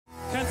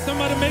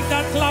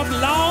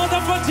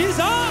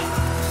Jesus.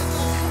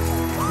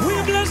 We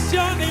bless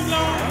your name,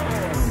 Lord.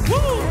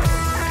 Woo.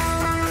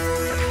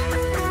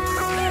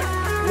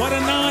 What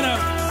an honor.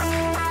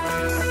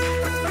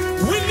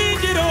 We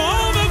need you to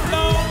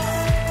overflow.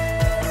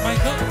 My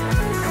God.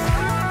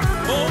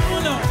 Oh,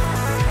 no.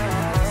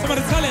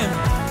 Somebody tell him.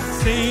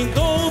 Sing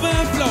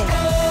overflow.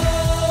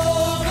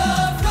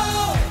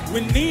 Overflow. We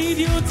need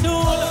you to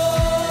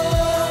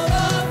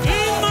overflow.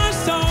 In my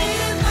soul.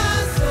 In my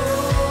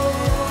soul.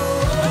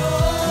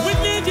 We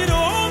need you to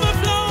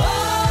overflow.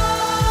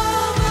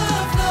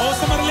 Overflow. Oh,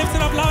 somebody lift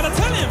it up louder.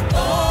 Tell him.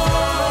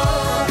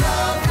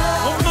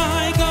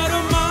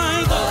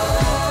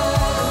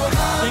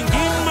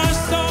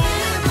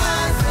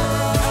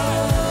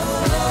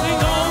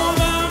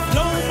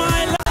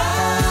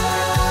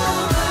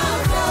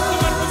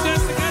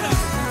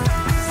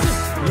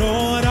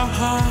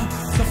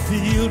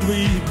 Filled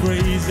with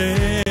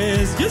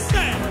praises, you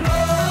say,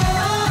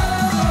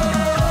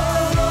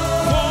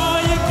 for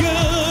your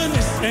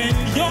goodness and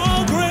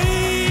your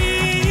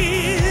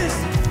grace.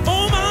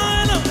 Oh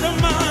my Lord,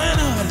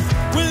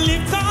 we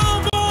lift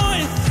our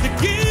voice to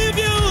give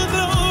you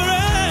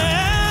glory,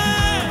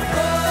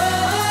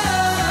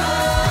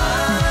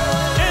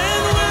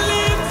 and we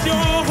lift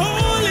your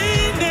holy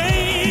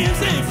name,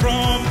 say,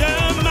 from the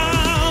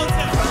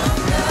mountain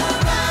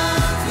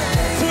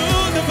to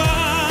the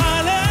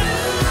valley.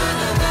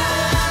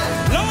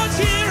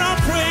 Hear our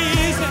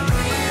praise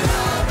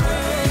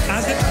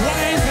as it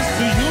rises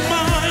to you,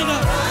 mine.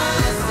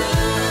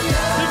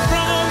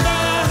 From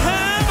the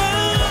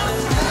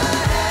heavens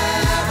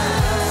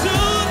to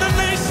the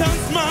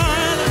nations,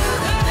 mine.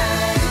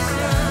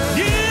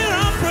 Hear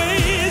our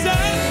praise as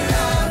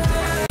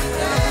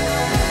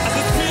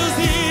it fills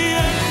the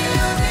air.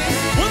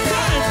 One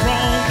time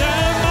from the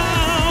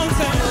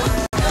mountain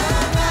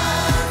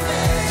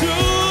to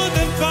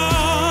the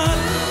valley.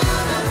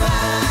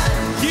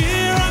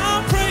 Hear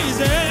our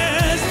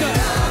praises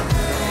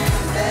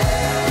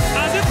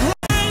as it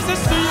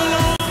rises to you,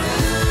 Lord,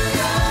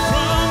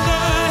 from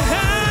the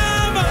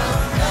heaven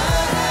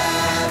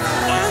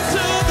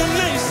unto the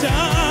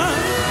nation.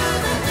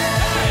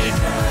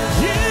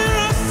 Hear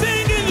us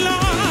singing,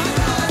 Lord,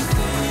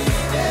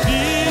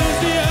 fills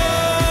the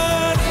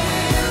earth.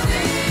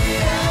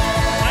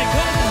 My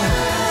God,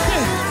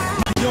 say,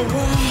 your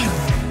word,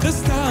 the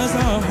stars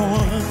are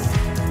on.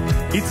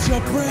 It's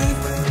your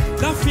breath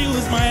that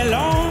fills my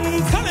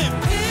lungs. Tell him.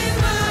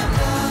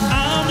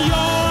 I'm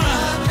yours.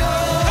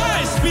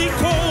 Hey, speak,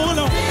 oh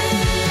Lord.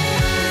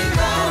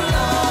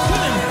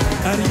 Tell him.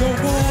 At your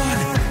word,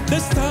 the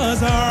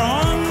stars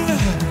are on.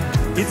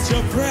 It's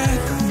your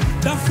breath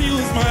that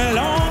fills my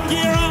lungs.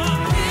 Here I am.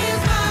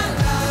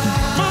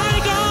 My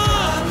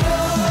God.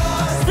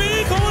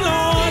 Speak, oh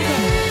Lord.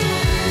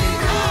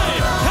 Hey,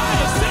 hey,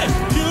 say,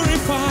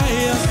 purify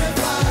us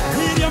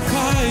with your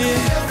fire.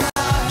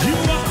 You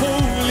are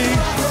holy.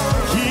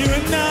 Here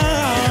and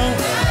now,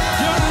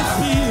 your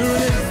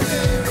spirit,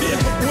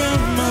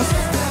 overwhelm us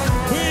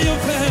with your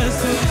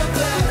vessel.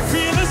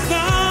 Feel us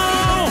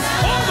now,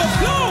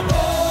 overflow.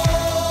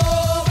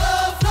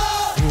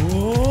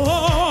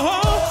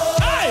 Oh,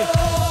 hey,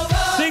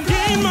 sing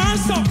in my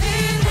soul.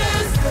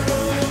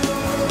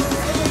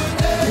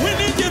 We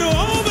need you to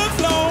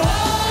overflow.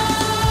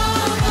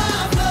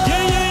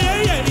 Yeah, yeah, yeah,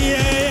 yeah,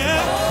 yeah,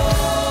 yeah.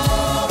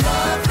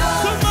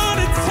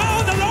 Somebody tell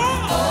the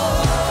Lord.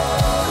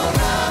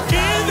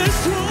 In this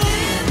room,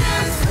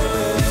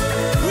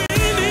 we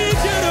need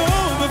you to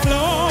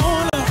overflow.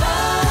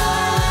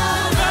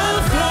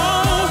 Overflow.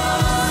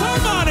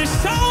 Somebody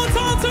shout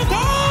unto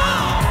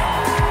God.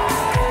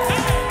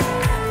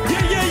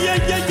 Yeah, yeah, yeah,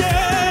 yeah,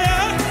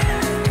 yeah.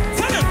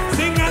 Tell him,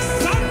 sing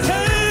asante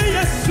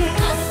Yesu.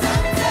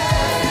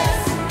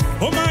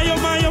 Oh my, oh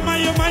my, oh my,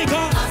 oh my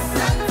God.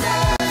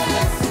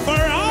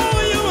 For all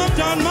you have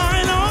done, my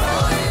Lord.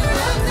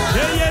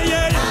 Yeah, yeah,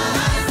 yeah,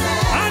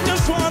 yeah. I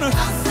just wanna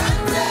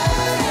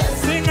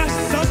sing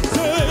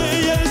asante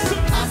Yesu.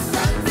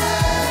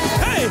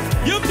 Hey,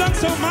 you've done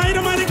so mighty,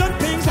 mighty good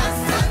things.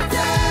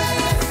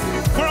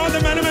 For all the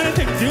many, many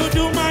things you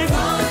do, my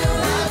God.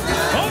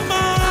 Oh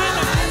my,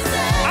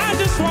 I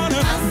just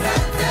wanna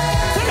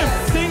tell him,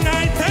 sing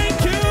I thank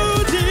you,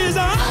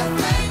 Jesus.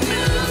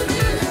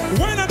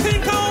 When I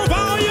think of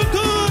how you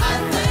good,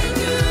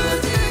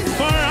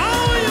 for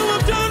all you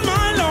have done,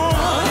 my Lord.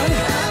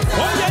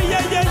 Oh yeah,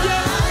 yeah, yeah,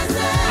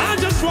 yeah. I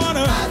just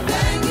wanna.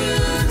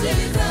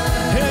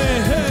 Hey,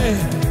 hey,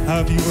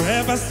 have you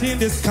ever seen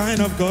this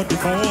kind of God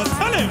before?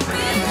 Tell him.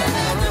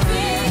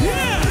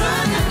 Yeah.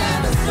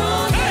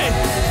 Hey,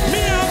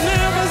 me, I've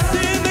never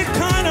seen the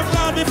kind of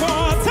God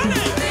before. Tell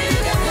him.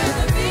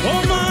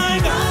 Oh my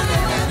God.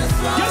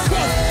 Guess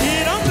what? He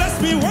don't bless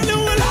me when you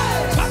will.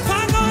 Papa,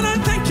 God, I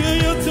thank you.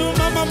 You too,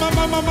 mama,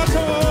 mama, mama,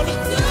 told.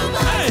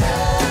 Hey,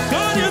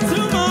 God, you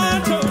too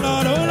much. Oh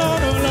Lord, oh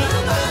Lord, oh Lord.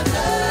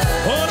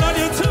 Oh Lord,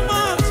 you too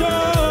much. Oh.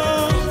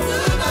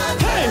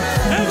 Hey,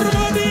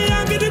 everybody,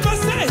 I'm gonna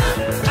say.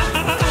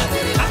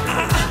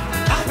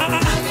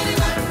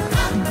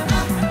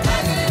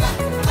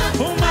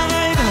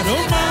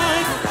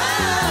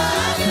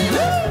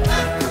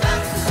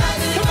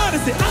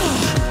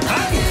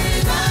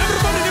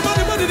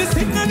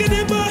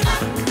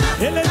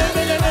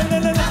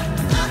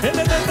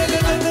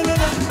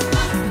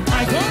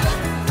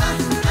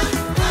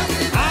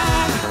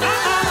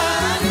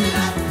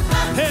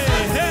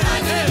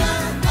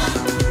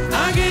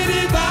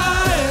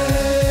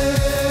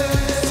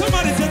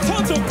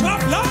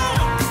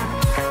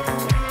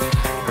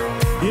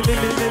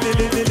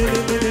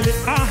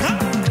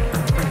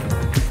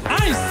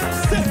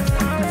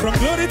 From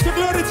glory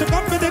to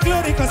come with the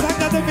glory, cause I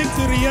got the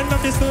victory. End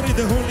of the story,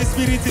 the Holy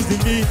Spirit is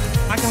in me.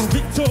 I got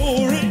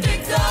victory.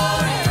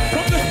 Victory.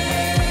 From the,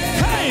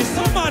 hey,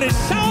 somebody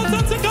shout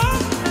unto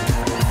God.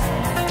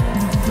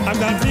 I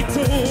got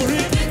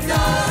victory.